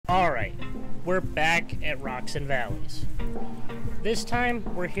Alright, we're back at Rocks and Valleys. This time,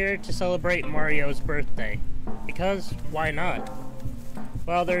 we're here to celebrate Mario's birthday. Because, why not?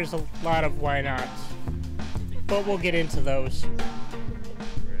 Well, there's a lot of why nots. But we'll get into those.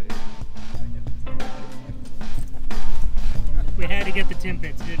 We had to get the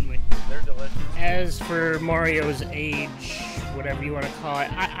Timbits, didn't we? They're delicious. As for Mario's age, whatever you want to call it,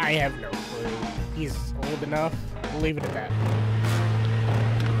 I have no clue. He's old enough. We'll leave it at that.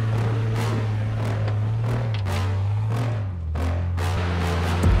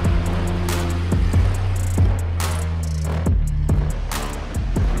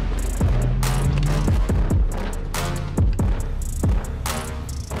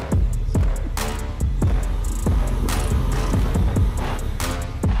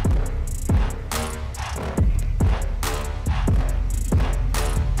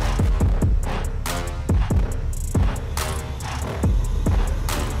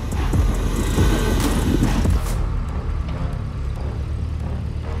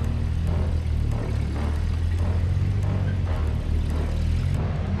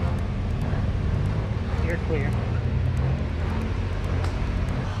 Clear.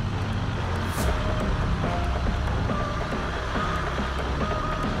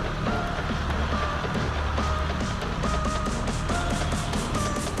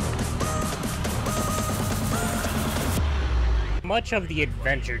 Much of the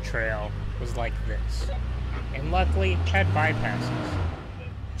adventure trail was like this, and luckily had bypasses.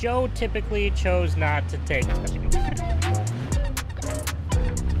 Joe typically chose not to take them.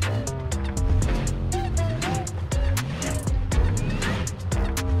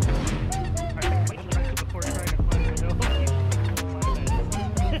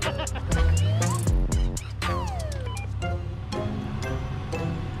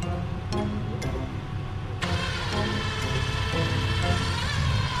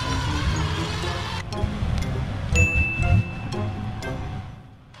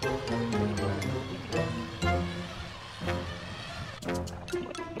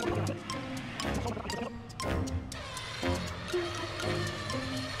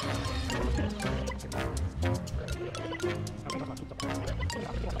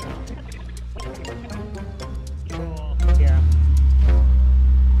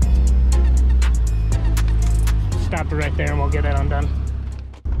 Stop it right there and we'll get it undone.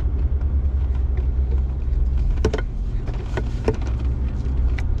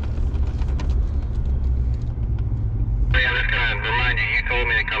 Yeah, I'm just gonna remind you, you told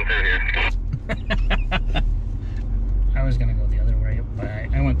me to come through here. I was gonna go the other way, but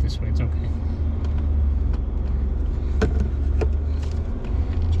I went this way, it's okay.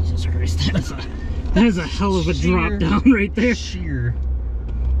 Jesus Christ, that is a hell of a drop down right there. Sheer.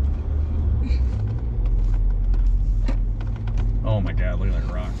 Oh my god, look at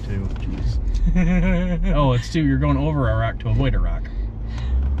that rock too. Jeez. Oh, it's too, you're going over a rock to avoid a rock.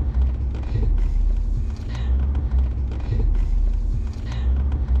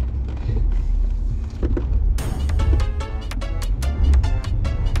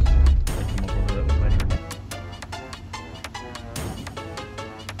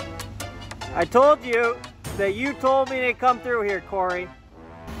 I told you that you told me to come through here, Corey.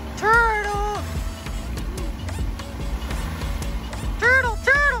 Turtle! Turtle,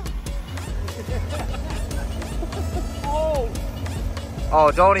 turtle! Oh!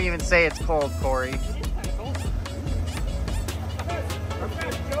 Oh, don't even say it's cold, Corey.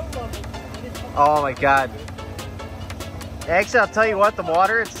 Oh my god. Actually, I'll tell you what, the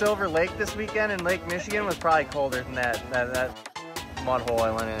water at Silver Lake this weekend in Lake Michigan was probably colder than that mud hole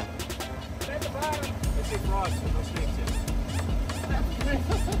I went in. It's big frogs, but no snakes in.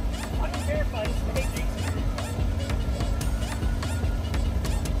 I'm terrified of snakes.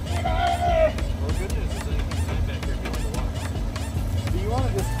 Oh goodness, there's anything kind back here feeling the water. Do you want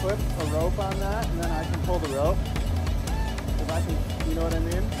to just clip a rope on that and then I can pull the rope? If I can, you know what I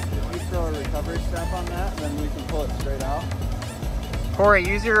mean? You throw a recovery strap on that and then we can pull it straight out. Corey,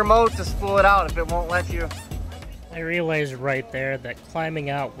 use your remote to spool it out if it won't let you. I realized right there that climbing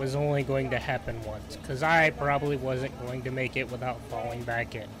out was only going to happen once, because I probably wasn't going to make it without falling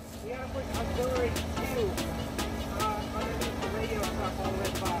back in. You gotta put auxiliary 2 underneath the radio stuff all the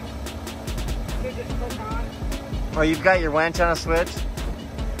way back. You just click on. Oh, you've got your winch on a switch?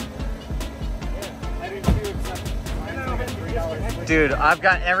 Yeah, I do too, except $3. Dude, I've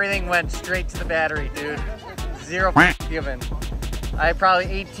got everything went straight to the battery, dude. Zero given. I have probably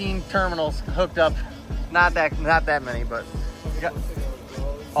 18 terminals hooked up. Not that many, but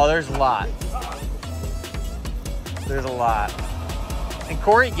oh, there's a lot. There's a lot. And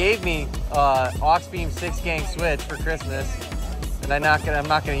Corey gave me aux beam 6-gang switch for Christmas. and I'm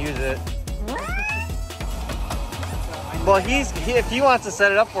not gonna use it. Well, if he wants to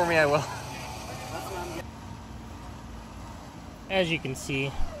set it up for me, I will. As you can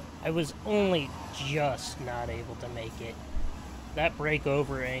see, I was only just not able to make it. That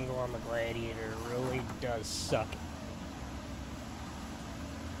breakover angle on the Gladiator really does suck.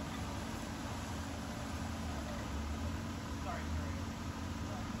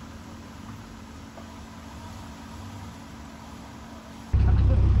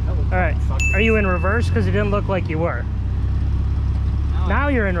 Alright, are you in reverse? Because it didn't look like you were. Now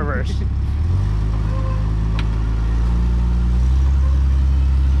you're in reverse.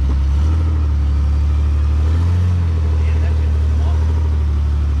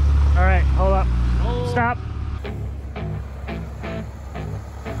 Alright, hold up. Stop.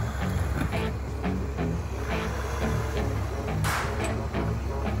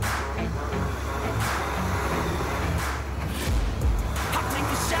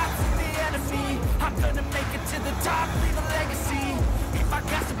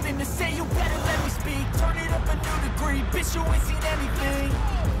 Bitch, you ain't seen anything.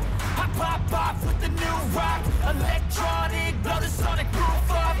 I pop off with the new rock, electronic, blow the sonic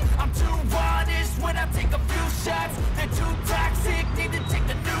roof up. I'm too honest when I take a few shots. They're too toxic, need to take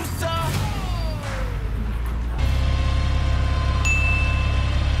the noose off.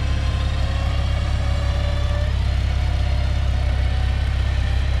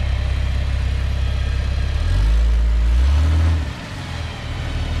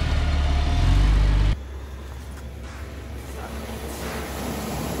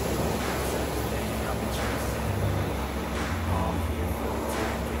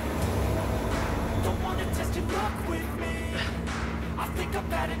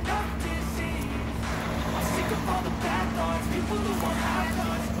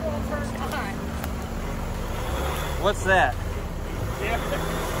 What's that?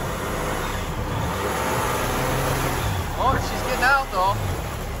 Oh, she's getting out though.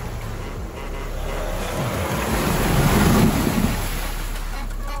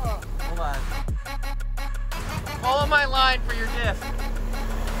 Hold on. Follow my line for your diff.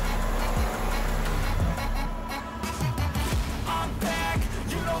 I'm back,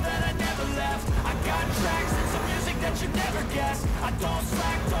 you know that I never left. I got tracks and some music that you never guessed. I don't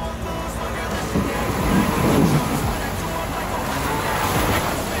slack, don't lose when you're listening.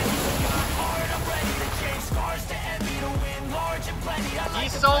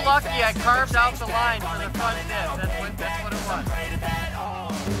 He's so lucky I carved out the line for the front diff. That's what it was. I'm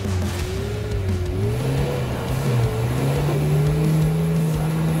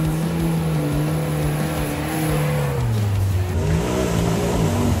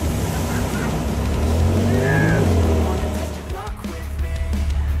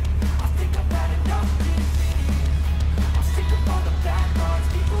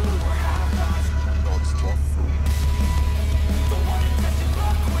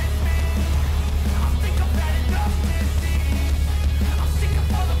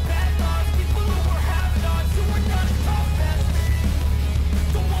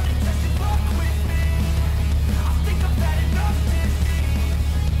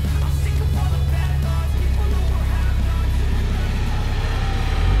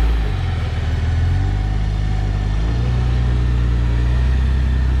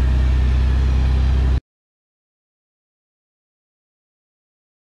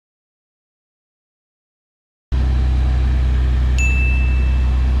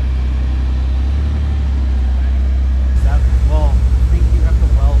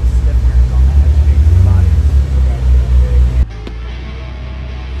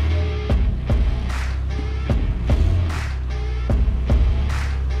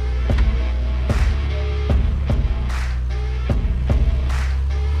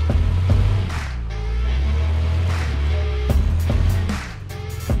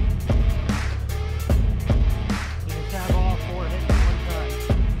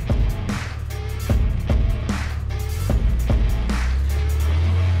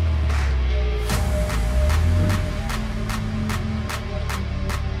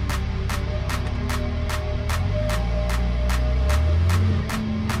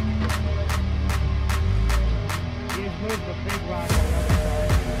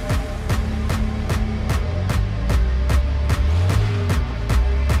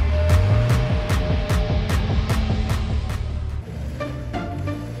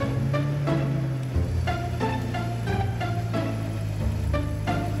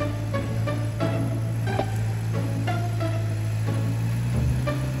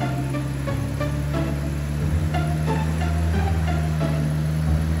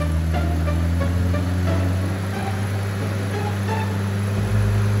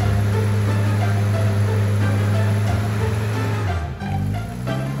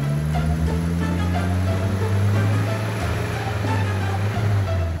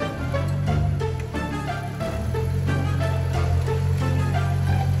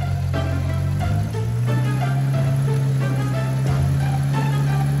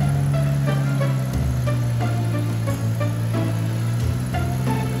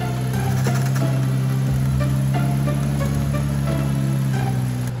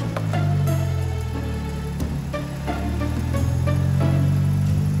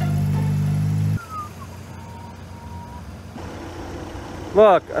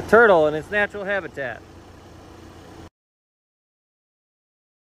Look, a turtle in its natural habitat.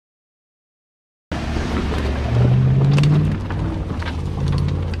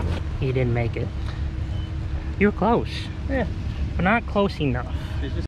 He didn't make it. You were close. Yeah. But not close enough. It's just